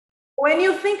When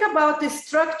you think about the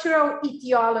structural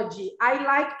etiology, I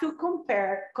like to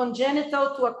compare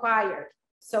congenital to acquired.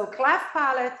 So cleft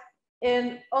palate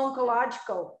and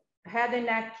oncological head and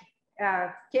neck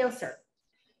cancer.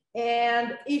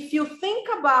 And if you think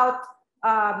about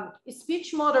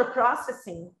speech motor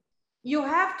processing, you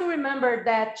have to remember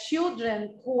that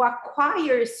children who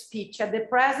acquire speech at the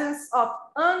presence of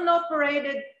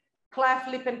unoperated cleft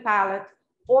lip and palate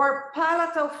or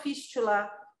palatal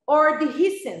fistula or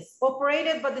dehiscence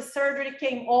operated but the surgery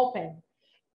came open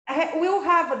will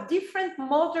have a different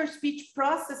motor speech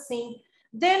processing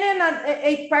than in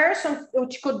a person,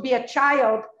 which could be a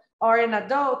child or an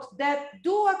adult, that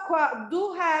do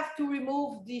have to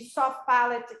remove the soft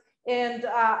palate and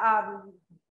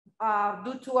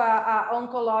due to a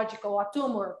oncological, a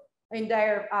tumor in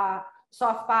their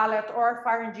soft palate or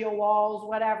pharyngeal walls,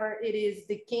 whatever it is,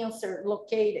 the cancer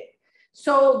located.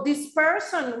 So this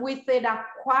person with an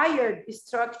acquired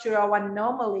structural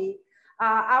anomaly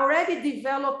already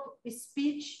developed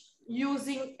speech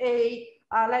using a,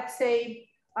 let's say,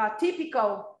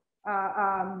 typical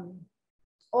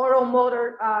oral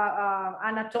motor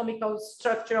anatomical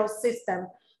structural system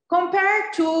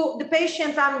compared to the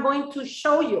patient I'm going to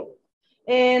show you.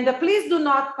 And please do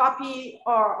not copy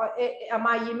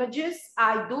my images.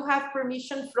 I do have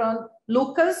permission from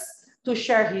Lucas to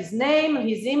share his name,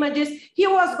 his images. He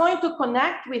was going to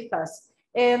connect with us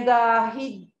and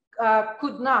he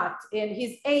could not, and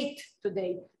he's 8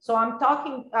 today. So I'm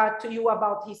talking to you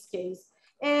about his case.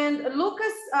 And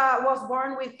Lucas was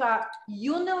born with a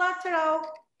unilateral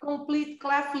complete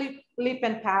cleft lip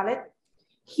and palate.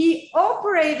 He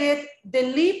operated the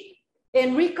lip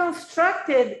and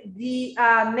reconstructed the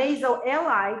nasal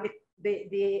ali,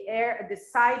 the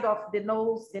side of the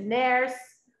nose, the nares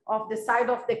of the side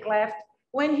of the cleft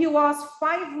when he was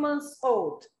 5 months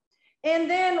old. And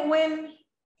then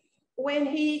when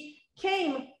he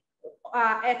came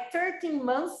at 13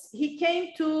 months, he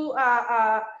came to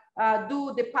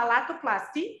do the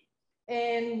palatoplasty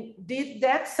and did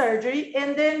that surgery.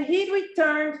 And then he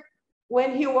returned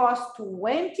when he was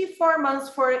 24 months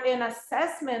for an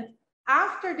assessment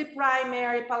after the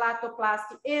primary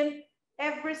palatoplasty, and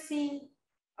everything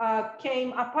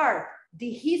came apart.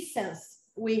 Dehiscence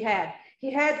we had. He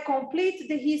had complete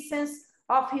dehiscence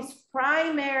of his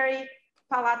primary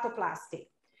palatoplasty.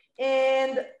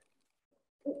 And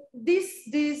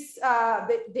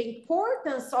the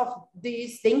importance of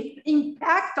this, the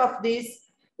impact of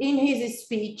this in his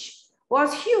speech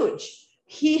was huge.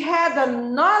 He had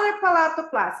another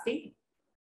palatoplasty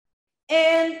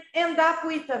and ended up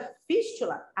with a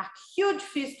fistula, a huge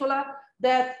fistula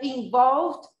that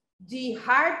involved the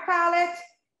hard palate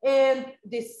and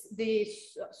the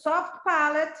soft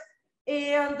palate.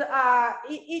 And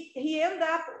he ended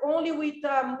up only with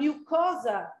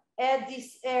mucosa at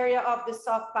this area of the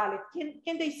soft palate.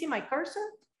 Can they see my cursor?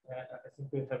 I think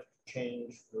we have to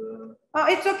change the... Oh,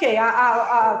 it's okay.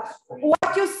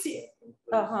 What you see...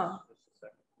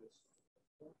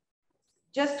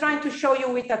 Just trying to show you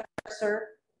with a cursor.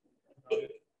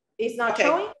 It's not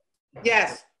showing?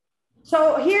 Yes.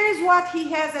 So here's what he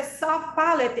has: a soft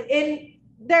palate, and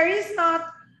there is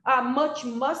not much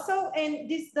muscle, and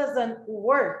this doesn't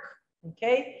work,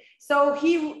 okay? So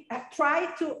he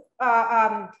tried to,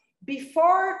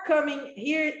 before coming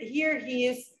here he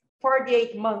is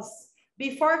 48 months.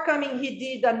 Before coming, he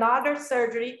did another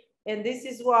surgery, and this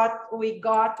is what we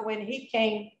got when he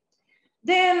came.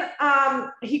 Then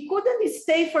he couldn't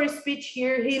stay for speech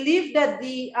here. He lived at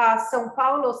the São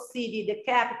Paulo city, the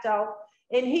capital,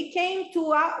 and he came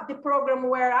to the program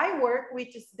where I work,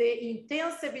 which is the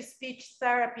intensive speech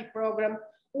therapy program,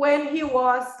 when he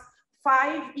was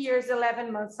 5 years,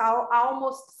 11 months,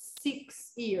 almost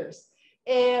 6 years.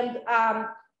 And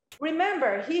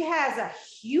remember, he has a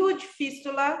huge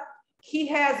fistula. He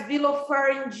has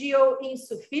vilopharyngeal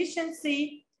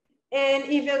insufficiency. And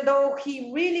even though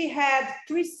he really had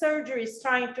 3 surgeries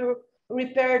trying to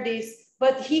repair this,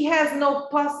 but he has no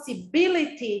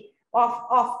possibility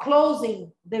of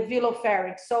closing the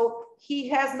vilopharynx. So he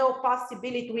has no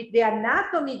possibility with the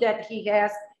anatomy that he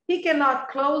has. He cannot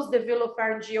close the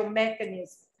vilopharyngeal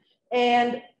mechanism.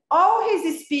 And all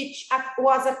his speech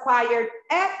was acquired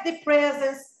at the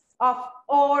presence of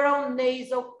oral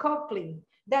nasal coupling.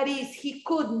 That is, he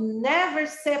could never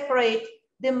separate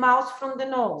the mouth from the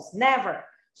nose, never.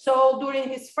 So during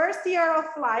his first year of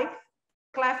life,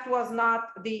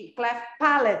 the cleft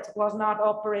palate was not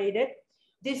operated.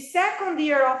 The second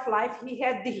year of life, he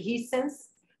had dehiscence.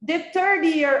 The third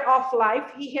year of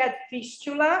life, he had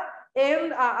fistula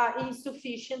and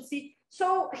insufficiency.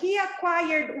 So he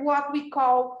acquired what we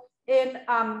call in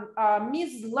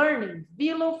mislearning,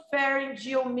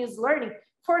 vilopharyngeal mislearning.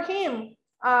 For him,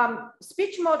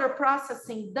 speech motor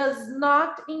processing does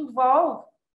not involve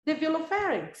the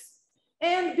vilopharynx.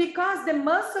 And because the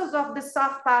muscles of the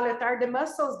soft palate are the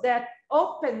muscles that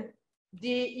open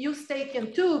the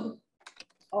eustachian tube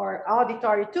or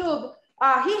auditory tube,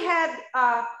 he had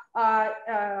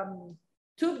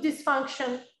tube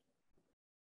dysfunction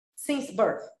since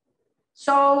birth.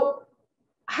 So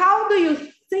how do you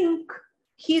think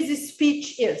his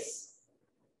speech is?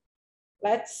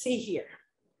 Let's see here.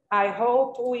 I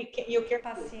hope you can.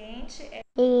 Paciente é...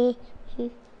 E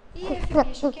esse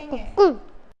bicho quem é?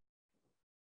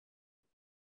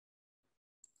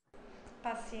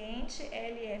 Paciente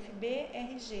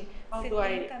LFB-RG. How do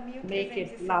I make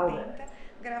it louder?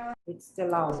 It's the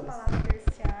loudest. Palato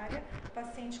terciária.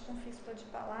 Paciente com fístula de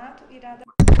palato. Irada.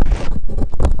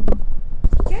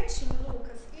 Quietinho,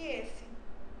 Lucas. E esse?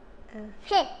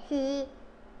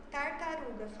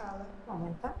 Tartaruga, fala.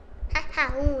 Aumenta.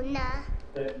 Tartaruga.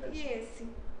 E esse?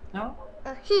 Não?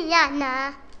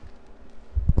 Hiena.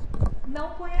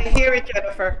 Não põe I hear it,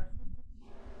 Jennifer.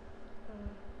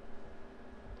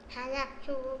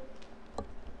 Halaku.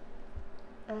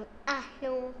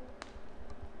 Ahlu.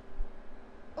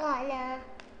 Olha.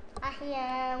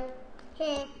 Ahião.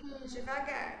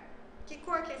 Devagar. Que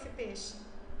cor que é esse peixe?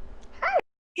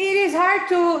 It is hard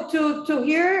to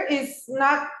hear. It's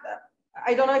not,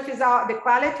 I don't know if it's the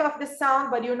quality of the sound,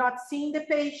 but you're not seeing the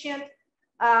patient.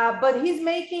 But he's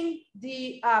making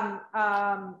the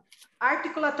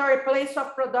articulatory place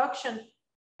of production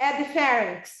at the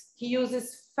pharynx. He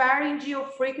uses pharyngeal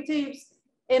fricatives,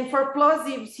 and for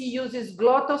plosives, he uses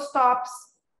glottostops.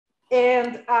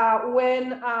 And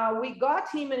when we got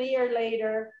him a year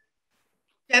later.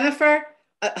 Jennifer,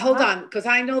 hold on, because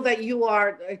I know that you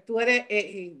are, tú eres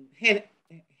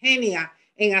genia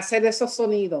en hacer esos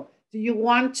sonidos. Do you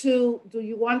want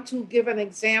to give an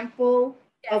example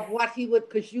of what he would,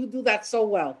 because you do that so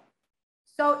well.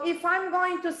 So if I'm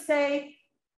going to say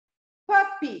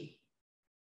puppy,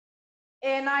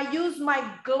 and I use my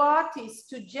glottis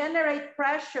to generate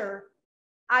pressure,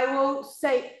 I will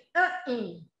say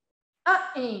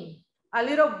a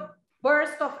little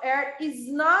burst of air is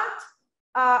not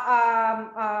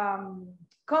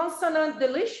consonant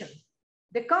deletion.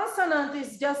 The consonant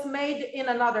is just made in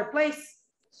another place.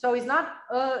 So it's not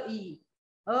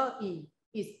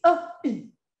it's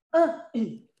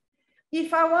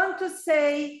If I want to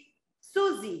say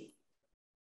Susie,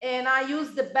 and I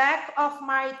use the back of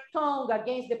my tongue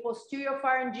against the posterior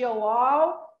pharyngeal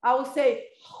wall, I will say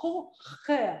it's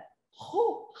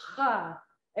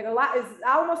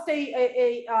almost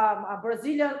a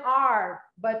Brazilian R,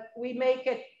 but we make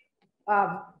it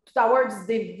towards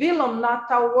the velum, not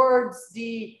towards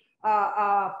the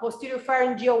posterior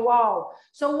pharyngeal wall.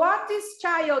 So what this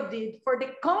child did for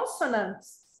the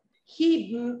consonants,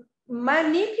 he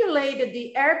manipulated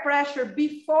the air pressure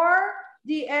before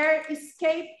the air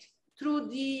escaped through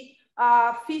the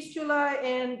fistula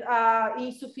and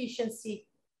insufficiency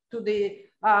to the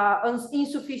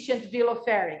insufficient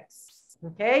vilopharynx.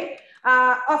 Okay.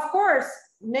 Of course,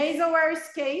 nasal air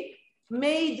escape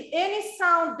made any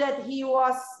sound that he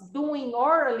was doing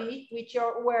orally, which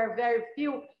were very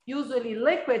few, usually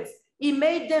liquids, he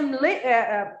made them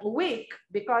weak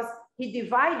because he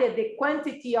divided the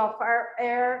quantity of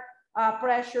air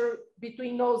pressure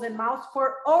between nose and mouth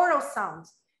for oral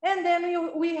sounds. And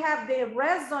then we have the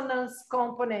resonance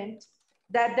component,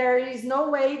 that there is no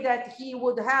way that he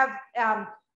would have a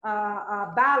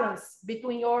balance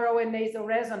between oral and nasal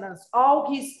resonance.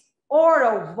 All his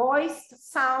oral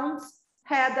voiced sounds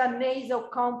had a nasal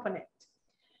component.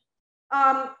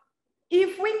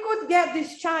 If we could get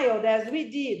this child, as we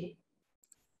did,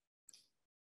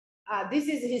 this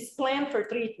is his plan for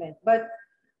treatment, but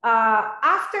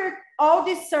after all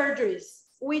these surgeries,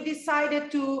 we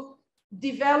decided to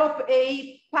develop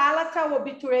a palatal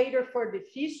obturator for the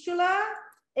fistula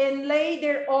and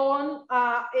later on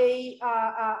a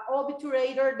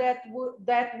obturator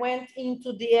that went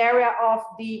into the area of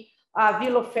the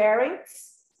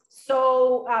vilopharynx.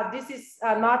 So this is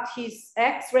not his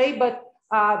X-ray, but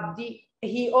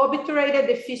he obturated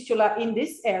the fistula in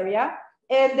this area.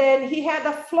 And then he had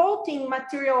a floating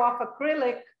material of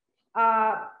acrylic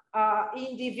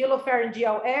in the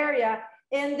vilopharyngeal area.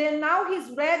 And then now he's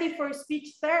ready for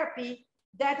speech therapy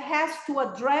that has to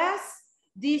address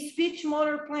the speech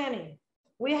motor planning.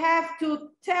 We have to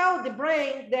tell the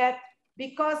brain that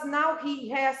because now he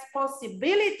has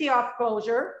possibility of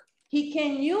closure, he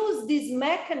can use this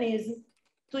mechanism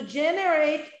to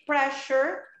generate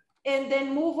pressure and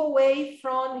then move away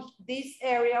from this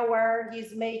area where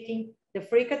he's making the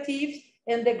fricatives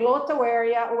and the glottal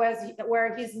area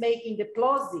where he's making the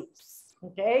plosives,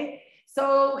 okay?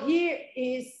 So here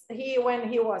is he when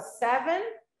he was 7.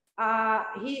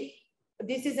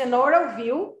 This is an oral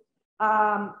view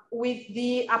with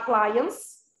the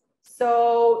appliance.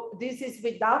 So this is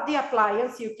without the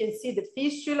appliance. You can see the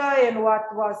fistula and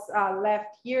what was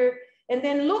left here. And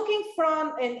then looking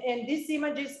from, and these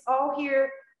images all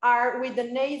here are with the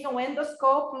nasal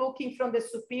endoscope looking from the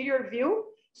superior view.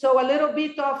 So a little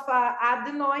bit of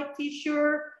adenoid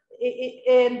tissue,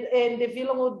 and the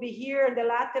velum would be here, and the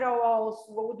lateral walls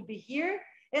would be here.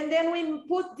 And then we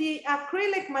put the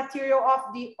acrylic material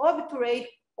of the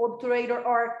obturator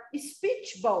or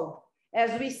speech bulb,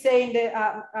 as we say in the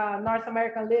North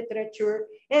American literature.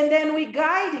 And then we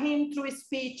guide him through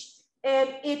speech,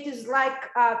 and it is like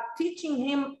teaching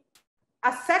him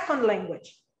a second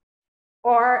language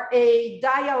or a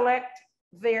dialect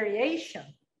variation,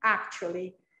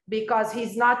 actually, because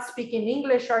he's not speaking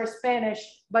English or Spanish,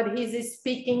 but he's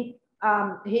speaking,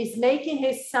 he's making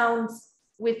his sounds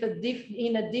with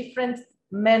in a different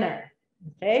manner,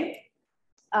 okay?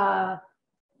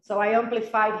 So I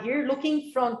amplified here,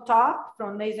 looking from top,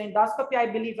 from nasal endoscopy. I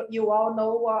believe you all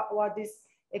know what this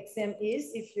exam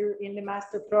is if you're in the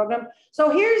master program.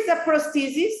 So here's a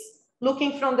prosthesis,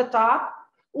 looking from the top.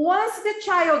 Once the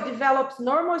child develops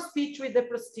normal speech with the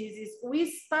prosthesis, we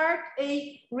start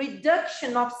a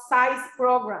reduction of size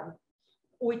program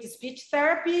with speech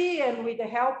therapy, and with the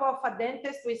help of a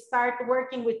dentist, we start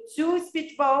working with 2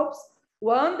 speech bulbs.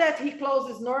 One that he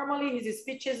closes normally, his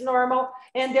speech is normal,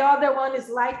 and the other one is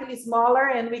slightly smaller,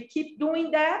 and we keep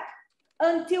doing that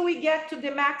until we get to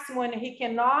the maximum and he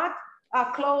cannot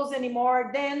close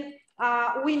anymore. Then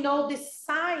we know the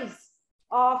size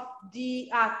of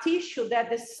the tissue that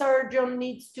the surgeon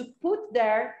needs to put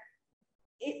there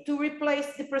to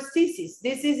replace the prosthesis.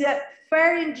 This is a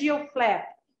pharyngeal flap.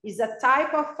 It's a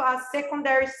type of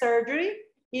secondary surgery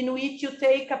in which you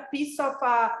take a piece of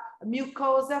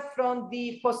mucosa from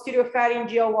the posterior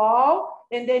pharyngeal wall,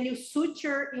 and then you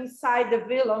suture inside the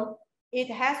velum. It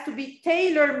has to be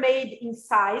tailor-made in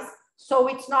size, so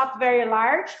it's not very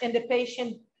large, and the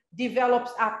patient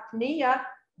develops apnea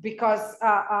because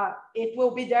it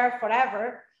will be there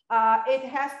forever. It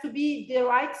has to be the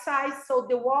right size, so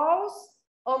the walls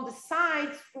on the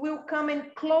sides will come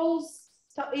and close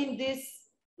in this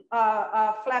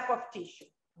flap of tissue,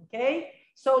 okay?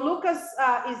 So Lucas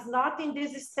is not in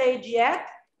this stage yet,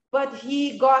 but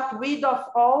he got rid of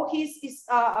all his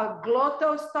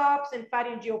glottal stops and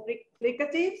pharyngeal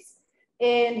plicatives.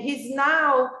 And he's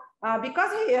now,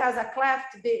 because he has a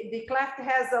cleft, the cleft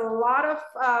has a lot of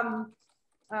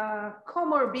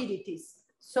comorbidities.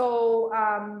 So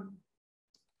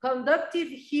conductive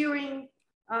hearing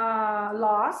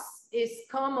loss is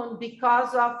common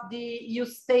because of the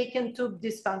eustachian tube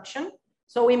dysfunction.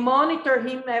 So we monitor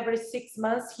him every 6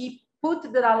 months. He put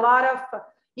a lot of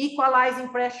equalizing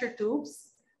pressure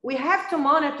tubes. We have to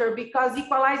monitor because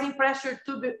equalizing pressure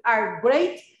tubes are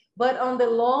great, but on the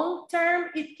long term,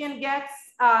 it can get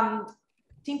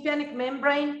tympanic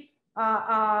membrane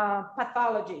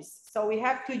pathologies. So we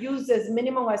have to use as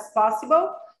minimal as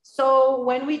possible. So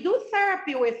when we do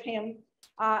therapy with him,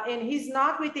 and he's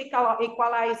not with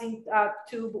equalizing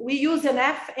tube, we use an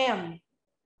FM.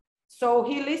 So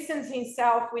he listens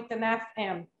himself with an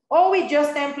FM, or we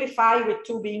just amplify with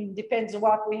tubing, depends on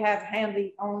what we have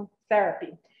handy on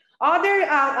therapy. Other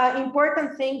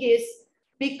important thing is,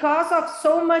 because of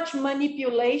so much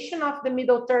manipulation of the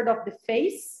middle third of the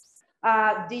face,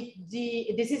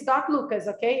 this is not Lucas,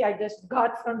 okay? I just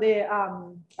got from the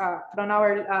from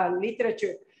our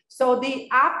literature. So the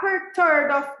upper third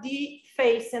of the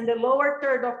face and the lower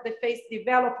third of the face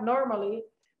develop normally,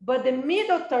 but the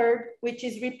middle third, which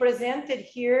is represented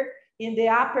here in the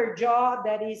upper jaw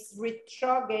that is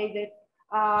retrograde,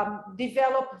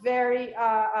 develops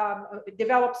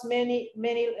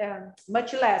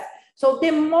much less. So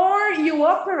the more you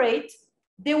operate,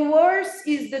 the worse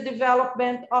is the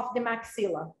development of the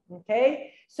maxilla,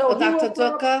 okay? So well,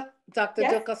 Dr.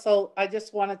 Dutka, so I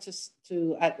just wanted to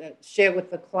share with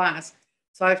the class.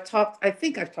 So I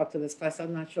think I've talked to this class,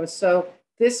 I'm not sure. So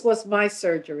this was my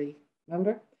surgery,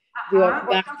 remember? The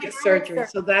orthodontic surgery.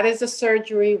 So that is a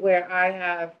surgery where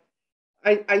I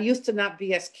used to not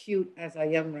be as cute as I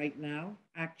am right now,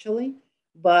 actually,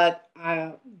 but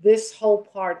this whole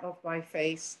part of my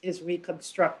face is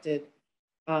reconstructed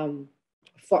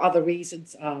for other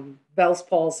reasons, Bell's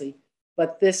palsy,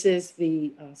 but this is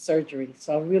the surgery.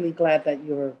 So I'm really glad that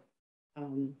you're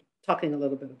talking a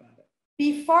little bit about it.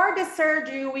 Before the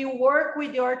surgery, we work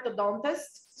with the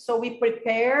orthodontist. So we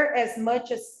prepare as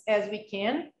much as we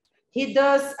can. He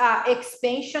does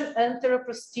expansion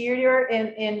anteroposterior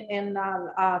and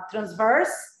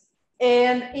transverse.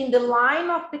 And in the line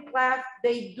of the cleft,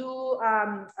 they do,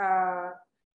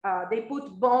 they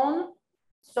put bone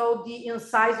so the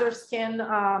incisors can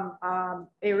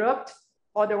erupt.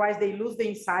 Otherwise, they lose the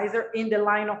incisor in the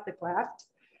line of the cleft.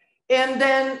 And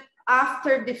then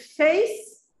after the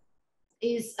face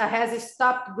has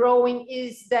stopped growing,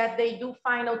 is that they do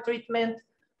final treatment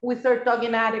with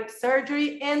orthognathic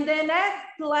surgery. And then at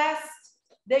last,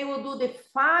 they will do the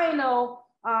final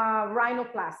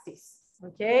rhinoplasties.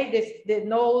 Okay, the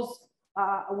nose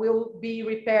will be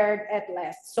repaired at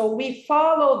last. So we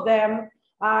follow them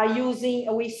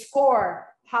we score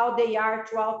how they are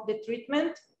throughout the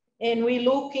treatment. And we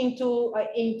look into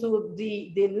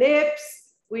the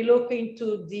lips, we look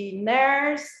into the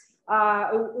nares,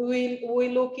 we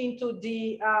look into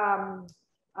the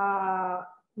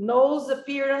nose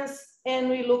appearance, and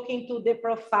we look into the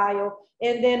profile.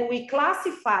 And then we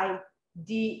classify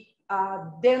the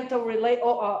dental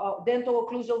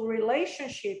occlusal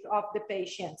relationship of the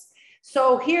patients.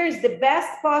 So here's the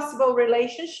best possible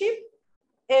relationship,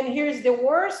 and here's the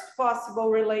worst possible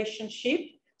relationship.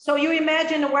 So you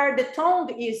imagine where the tongue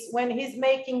is when he's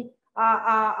making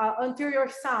anterior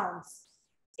sounds.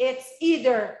 It's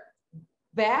either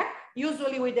back,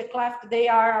 usually with the cleft, they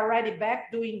are already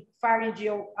back doing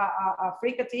pharyngeal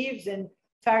fricatives and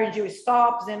pharyngeal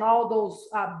stops and all those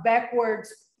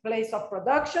backwards place of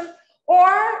production.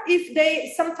 Or if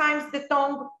they, sometimes the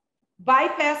tongue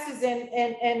bypasses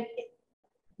and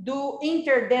do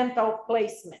interdental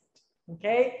placement,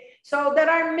 okay? So there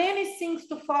are many things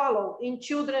to follow in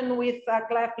children with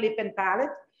cleft lip and palate.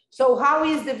 So how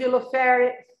is the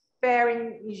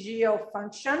vilopharyngeal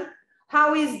function?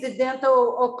 How is the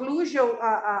dental occlusal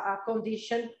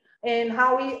condition? And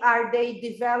how are they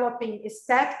developing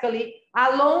aesthetically,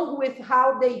 along with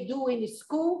how they do in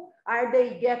school? Are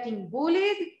they getting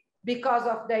bullied because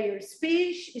of their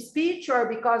speech or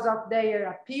because of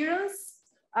their appearance?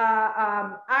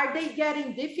 Are they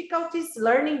getting difficulties,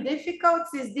 learning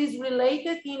difficulties? Is this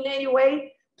related in any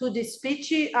way to the speech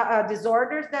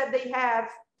disorders that they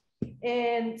have?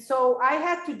 And so I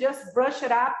had to just brush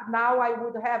it up. Now I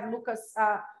would have Lucas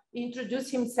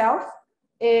introduce himself,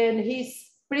 and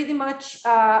he's pretty much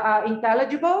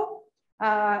intelligible.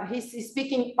 He's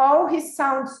speaking all his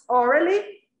sounds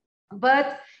orally,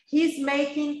 but he's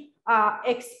making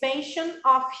expansion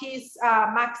of his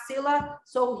maxilla,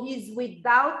 so he's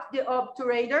without the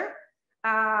obturator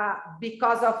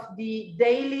because of the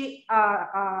daily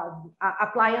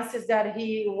appliances that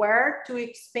he wear to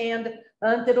expand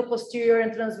anteroposterior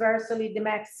and transversally the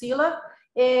maxilla.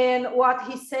 And what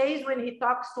he says when he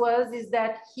talks to us is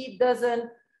that he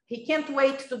can't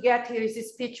wait to get his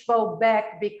speech bowl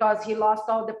back because he lost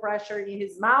all the pressure in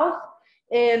his mouth,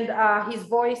 and his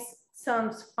voice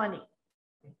sounds funny.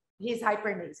 He's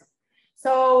hypernasal.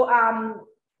 So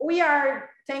we are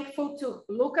thankful to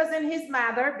Lucas and his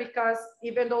mother, because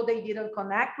even though they didn't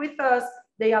connect with us,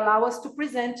 they allow us to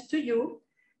present to you.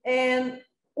 And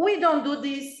we don't do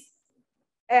this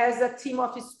as a team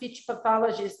of speech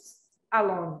pathologists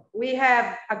alone. We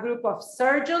have a group of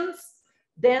surgeons,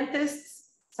 dentists,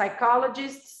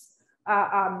 psychologists,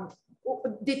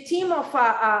 the team of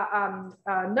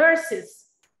nurses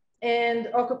and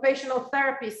occupational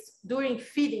therapists during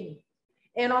feeding,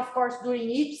 and of course during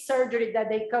each surgery that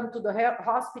they come to the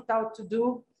hospital to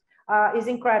do is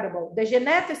incredible. The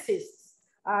geneticists,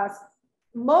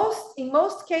 in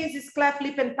most cases, cleft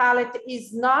lip and palate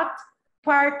is not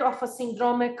part of a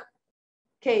syndromic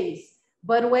case,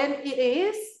 but when it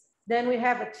is, then we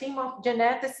have a team of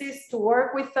geneticists to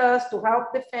work with us, to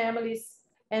help the families,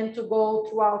 and to go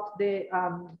throughout the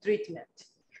treatment.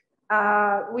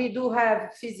 We do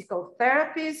have physical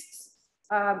therapists.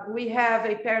 We have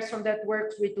a person that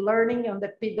works with learning on the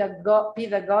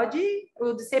pedagogy.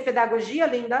 Would you say pedagogia,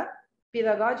 Linda?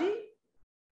 Pedagogy?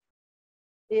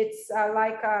 It's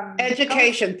like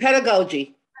education,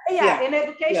 pedagogy. Yeah, an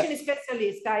education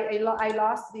specialist. I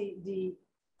lost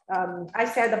I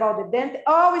said about the dentist,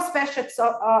 all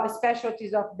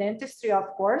specialties of dentistry,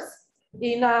 of course.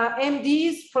 In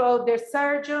MDs, for the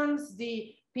surgeons,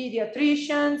 the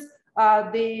pediatricians,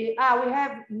 we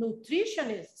have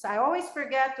nutritionists. I always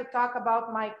forget to talk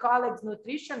about my colleagues,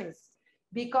 nutritionists,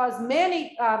 because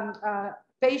many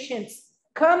patients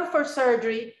come for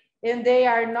surgery and they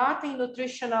are not in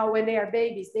nutritional, when they are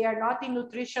babies, they are not in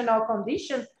nutritional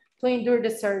condition to endure the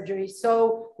surgery.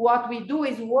 So what we do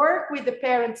is work with the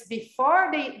parents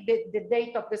before the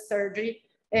date of the surgery,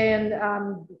 and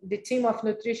the team of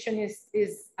nutritionists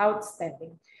is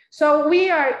outstanding. So we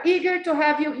are eager to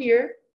have you here.